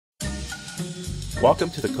Welcome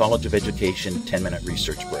to the College of Education 10-Minute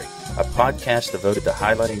Research Break, a podcast devoted to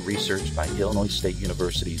highlighting research by Illinois State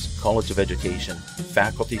University's College of Education,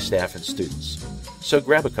 faculty, staff, and students. So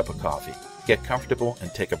grab a cup of coffee, get comfortable,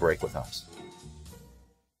 and take a break with us.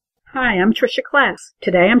 Hi, I'm Tricia Class.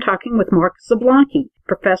 Today I'm talking with Mark Zablocki,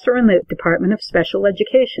 professor in the Department of Special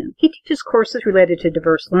Education. He teaches courses related to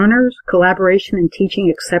diverse learners, collaboration in teaching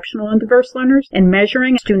exceptional and diverse learners, and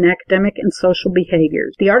measuring student academic and social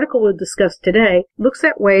behaviors. The article we'll discuss today looks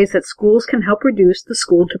at ways that schools can help reduce the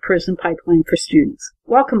school-to-prison pipeline for students.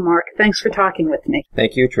 Welcome, Mark. Thanks for talking with me.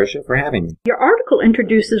 Thank you, Tricia, for having me. Your article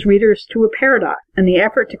introduces readers to a paradox and the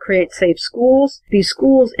effort to create safe schools. These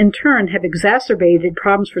schools, in turn, have exacerbated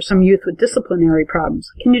problems for some youth with disciplinary problems.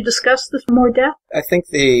 Can you discuss this in more depth? I think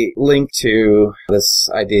the link to this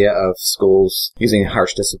idea of schools using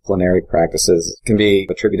harsh disciplinary practices can be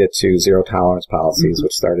attributed to zero-tolerance policies,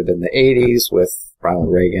 which started in the 80s with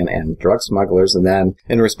Ronald Reagan and drug smugglers. And then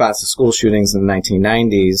in response to school shootings in the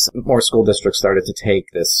 1990s, more school districts started to take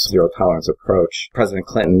this zero-tolerance approach. President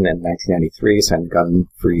Clinton in 1993 signed the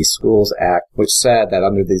Gun-Free Schools Act, which said that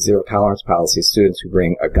under the zero-tolerance policy, students who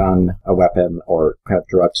bring a gun, a weapon, or have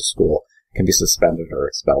drugs to school can be suspended or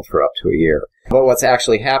expelled for up to a year. But what's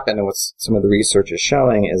actually happened and what some of the research is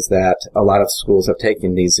showing is that a lot of schools have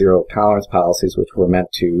taken these zero-tolerance policies, which were meant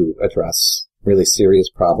to address really serious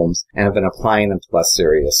problems, and have been applying them to less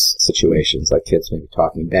serious situations, like kids maybe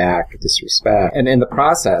talking back, disrespect. And in the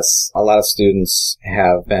process, a lot of students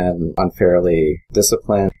have been unfairly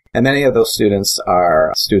disciplined. And many of those students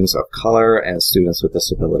are students of color and students with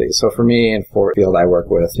disabilities. So for me, in Fort Field, I work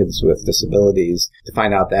with kids with disabilities to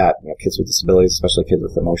find out that kids with disabilities, especially kids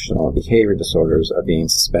with emotional and behavior disorders, are being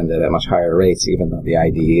suspended at much higher rates, even though the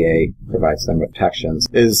IDEA provides them with protections,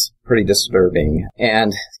 is pretty disturbing.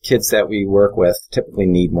 And kids that we work with typically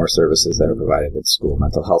need more services that are provided in school,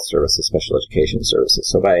 mental health services, special education services.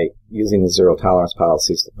 So by using the zero-tolerance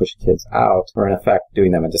policies to push kids out, we're in effect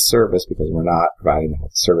doing them a disservice because we're not providing them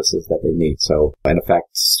with services that they need. So in effect,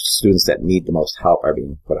 students that need the most help are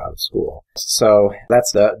being put out of school. So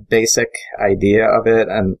that's the basic idea of it.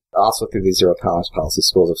 And also through these zero-tolerance policy,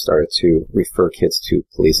 schools have started to refer kids to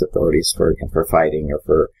police authorities for fighting or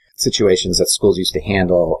for situations that schools used to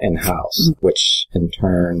handle in-house, which in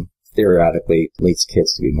turn theoretically leads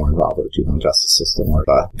kids to be more involved with the juvenile justice system, or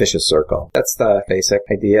a vicious circle. That's the basic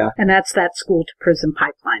idea. And that's that school-to-prison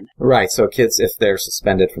pipeline. Right. So kids, if they're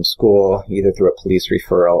suspended from school, either through a police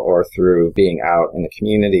referral or through being out in the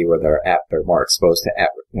community where they're more exposed to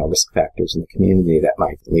risk factors in the community that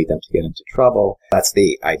might lead them to get into trouble, that's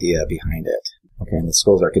the idea behind it. Okay, and the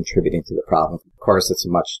schools are contributing to the problem. Of course, it's a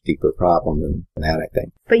much deeper problem than that, I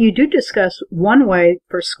think. But you do discuss one way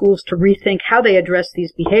for schools to rethink how they address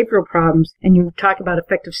these behavioral problems, and you talk about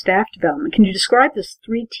effective staff development. Can you describe this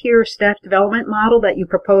three-tier staff development model that you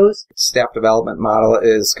propose? Staff development model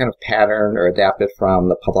is kind of patterned or adapted from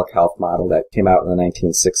the public health model that came out in the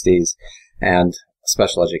 1960s, and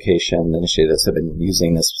special education initiatives have been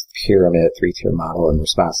using this pyramid, three-tier model in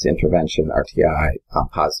response to intervention, RTI,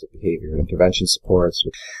 positive behavior intervention supports.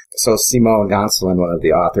 So Simone Gonsolin, one of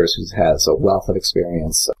the authors who has a wealth of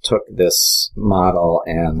experience, took this model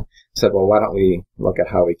and said, well, why don't we look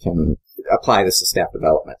at how we can apply this to staff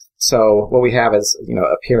development? So what we have is,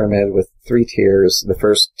 a pyramid with three tiers. The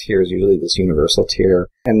first tier is usually this universal tier.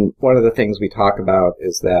 And one of the things we talk about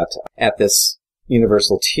is that at this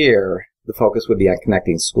universal tier, the focus would be on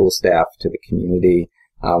connecting school staff to the community.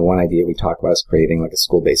 One idea we talk about is creating like a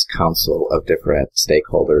school-based council of different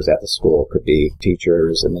stakeholders at the school. Could be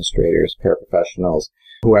teachers, administrators, paraprofessionals,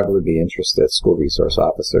 whoever would be interested, school resource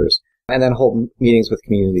officers. And then hold meetings with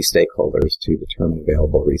community stakeholders to determine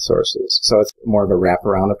available resources. So it's more of a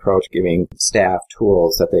wraparound approach, giving staff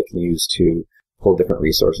tools that they can use to pull different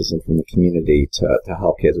resources in from the community to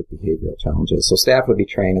help kids with behavioral challenges. So staff would be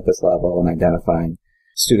trained at this level in identifying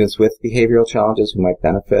students with behavioral challenges who might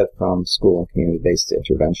benefit from school and community-based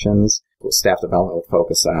interventions. Staff development would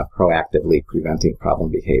focus on proactively preventing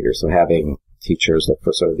problem behavior. So having teachers look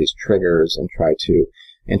for sort of these triggers and try to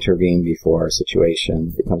intervene before a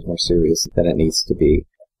situation becomes more serious than it needs to be.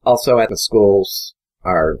 Also, at the schools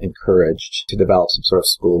are encouraged to develop some sort of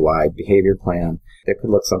school-wide behavior plan. It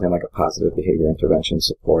could look something like a positive behavior intervention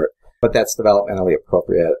support, but that's developmentally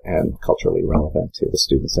appropriate and culturally relevant to the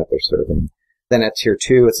students that they're serving. Then at Tier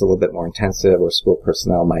 2, it's a little bit more intensive, where school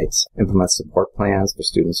personnel might implement support plans for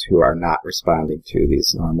students who are not responding to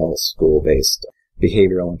these normal school-based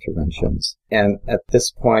behavioral interventions. And at this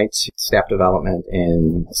point, staff development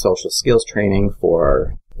in social skills training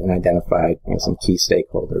for and identified some key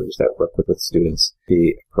stakeholders that work with students,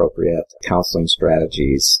 the appropriate counseling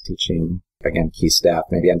strategies, teaching again, key staff,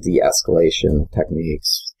 maybe on de-escalation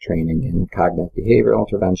techniques, training in cognitive behavioral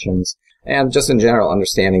interventions, and just in general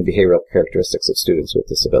understanding behavioral characteristics of students with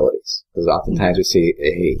disabilities. Because oftentimes we see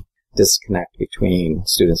a disconnect between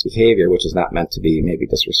students' behavior, which is not meant to be maybe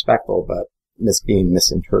disrespectful, but being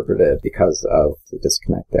misinterpreted because of the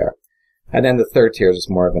disconnect there. And then the third tier is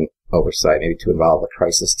more of an oversight, maybe to involve a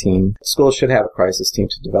crisis team. Schools should have a crisis team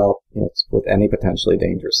to develop, with any potentially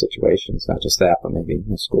dangerous situations, not just that, but maybe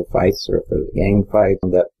school fights or if there's a gang fight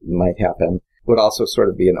that might happen. Would also sort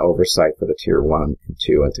of be an oversight for the tier 1 and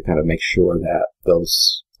 2, and to kind of make sure that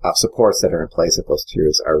those supports that are in place at those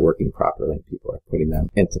tiers are working properly and people are putting them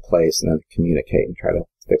into place and then communicate and try to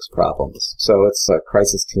fix problems. So it's a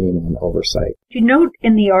crisis team and oversight. You note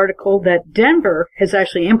in the article that Denver has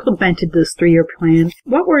actually implemented this 3-year plan.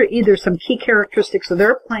 What were either some key characteristics of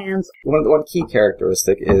their plans? One key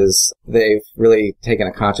characteristic is they've really taken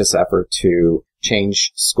a conscious effort to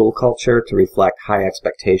change school culture to reflect high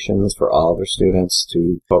expectations for all of their students,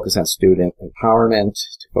 to focus on student empowerment,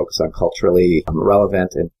 to focus on culturally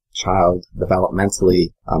relevant and child developmentally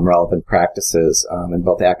relevant practices in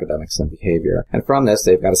both academics and behavior. And from this,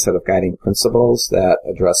 they've got a set of guiding principles that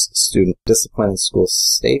address student discipline and school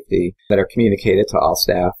safety that are communicated to all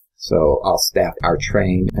staff. So all staff are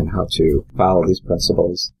trained in how to follow these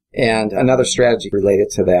principles. And another strategy related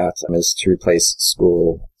to that is to replace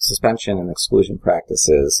school suspension and exclusion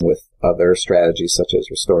practices with other strategies such as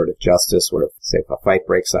restorative justice, where, say, if a fight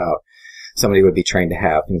breaks out, somebody would be trained to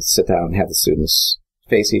have and sit down and have the students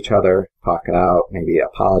face each other, talk it out, maybe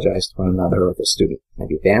apologize to one another, or if a student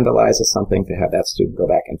maybe vandalizes something, to have that student go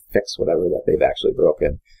back and fix whatever that they've actually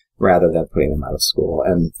broken, rather than putting them out of school.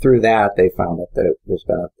 And through that, they found that there's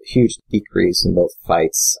been a huge decrease in both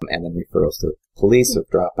fights and then referrals to police have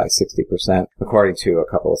dropped by 60%, according to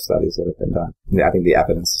a couple of studies that have been done. I think the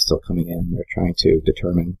evidence is still coming in. They're trying to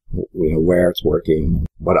determine where it's working and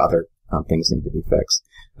what other things need to be fixed.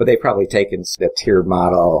 But they've probably taken the tiered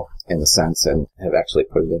model in a sense and have actually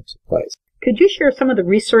put it into place. Could you share some of the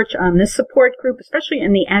research on this support group, especially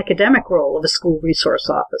in the academic role of a school resource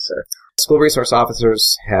officer? School resource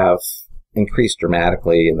officers have increased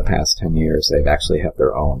dramatically in the past 10 years. They've actually have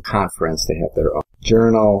their own conference, they have their own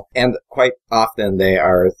journal, and quite often they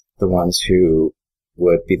are the ones who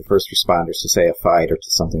would be the first responders to, say, a fight or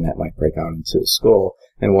to something that might break out into a school.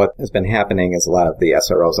 And what has been happening is a lot of the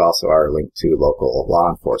SROs also are linked to local law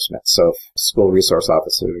enforcement. So if school resource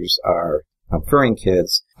officers are referring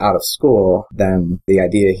kids out of school, then the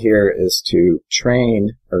idea here is to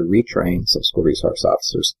train or retrain some school resource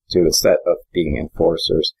officers to, instead of being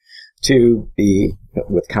enforcers, to be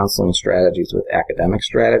with counseling strategies, with academic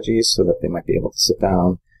strategies, so that they might be able to sit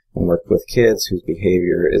down and work with kids whose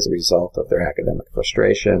behavior is a result of their academic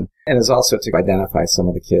frustration, and is also to identify some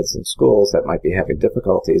of the kids in schools that might be having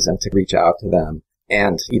difficulties and to reach out to them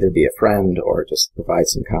and either be a friend or just provide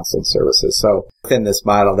some counseling services. So within this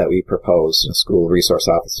model that we propose, school resource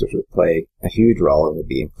officers would play a huge role and would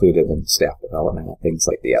be included in staff development of things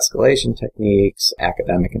like the escalation techniques,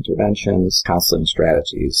 academic interventions, counseling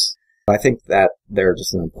strategies. I think that they're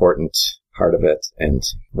just an important part of it, and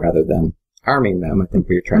rather than arming them, I think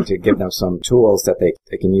we're trying to give them some tools that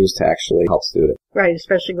they can use to actually help students. Right,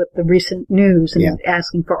 especially with the recent news and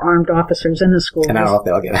asking for armed officers in the schools. And I don't know if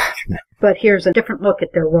they'll get after that. But here's a different look at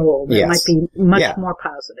their role that might be much more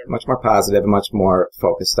positive. Much more positive and much more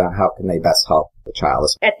focused on how can they best help the child.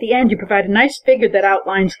 At the end, you provide a nice figure that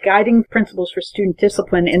outlines guiding principles for student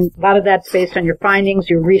discipline, and a lot of that's based on your findings,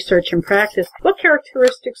 your research, and practice. What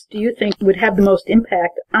characteristics do you think would have the most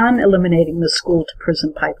impact on eliminating the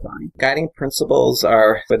school-to-prison pipeline? Guiding principles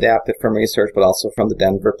are adapted from research, but also from the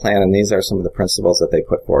Denver plan, and these are some of the principles that they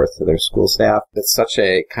put forth to their school staff. It's such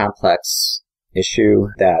a complex issue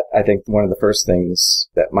that I think one of the first things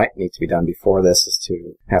that might need to be done before this is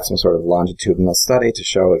to have some sort of longitudinal study to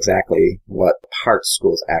show exactly what part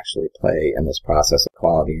schools actually play in this process of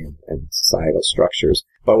quality and societal structures.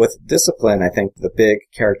 But with discipline, I think the big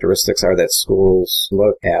characteristics are that schools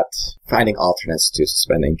look at finding alternates to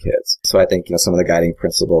suspending kids. So I think, some of the guiding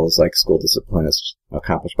principles like school discipline is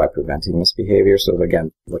accomplished by preventing misbehavior. So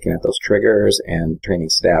again, looking at those triggers and training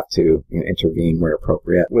staff to intervene where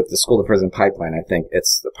appropriate. With the school to prison pipeline, I think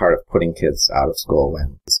it's the part of putting kids out of school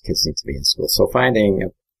when these kids need to be in school. So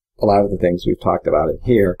finding a lot of the things we've talked about in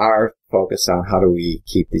here are focused on how do we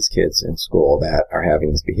keep these kids in school that are having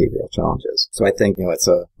these behavioral challenges. So I think, it's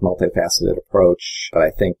a multifaceted approach, but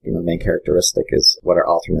I think, the main characteristic is what are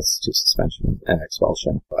alternates to suspension and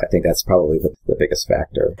expulsion. I think that's probably the biggest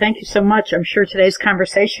factor. Thank you so much. I'm sure today's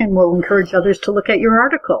conversation will encourage others to look at your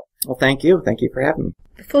article. Well, thank you. Thank you for having me.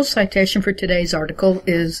 The full citation for today's article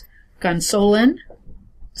is Gonsolin,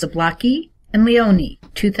 Zablocki, and Leone,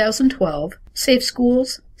 2012, Safe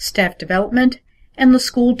Schools, Staff Development, and the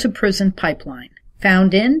School to Prison Pipeline.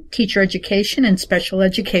 Found in Teacher Education and Special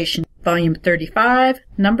Education, Volume 35,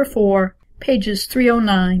 Number 4, pages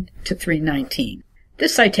 309 to 319.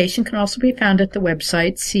 This citation can also be found at the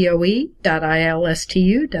website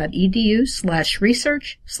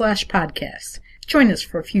coe.ilstu.edu/research/podcasts. Join us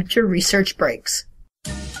for future research breaks.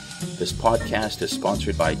 This podcast is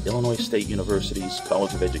sponsored by Illinois State University's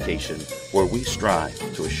College of Education, where we strive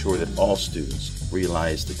to assure that all students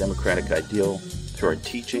realize the democratic ideal through our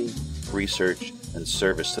teaching, research, and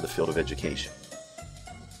service to the field of education.